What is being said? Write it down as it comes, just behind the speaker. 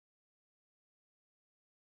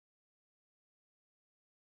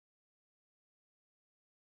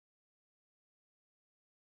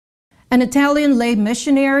An Italian lay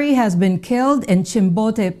missionary has been killed in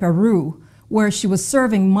Chimbote, Peru, where she was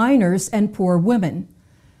serving minors and poor women.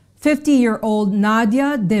 50-year-old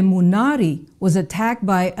NADIA de MUNARI was attacked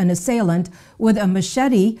by an assailant with a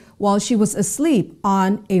machete while she was asleep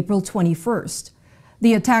on April 21st.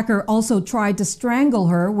 The attacker also tried to strangle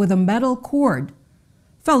her with a metal cord.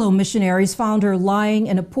 Fellow missionaries found her lying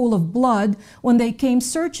in a pool of blood when they came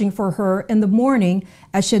searching for her in the morning,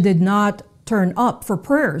 as she did not turn up for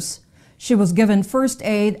prayers. She was given first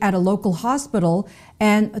aid at a local hospital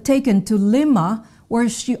and taken to Lima, where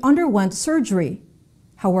she underwent surgery.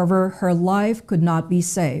 However, her life could not be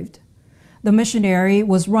saved. The missionary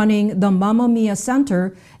was running the Mamma Mia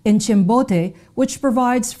Center in Chimbote, which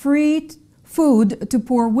provides free food to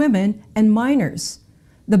poor women and minors.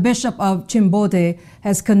 The Bishop of Chimbote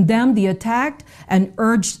has condemned the attack and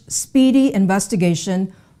urged speedy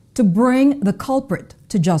investigation to bring the culprit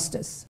to justice.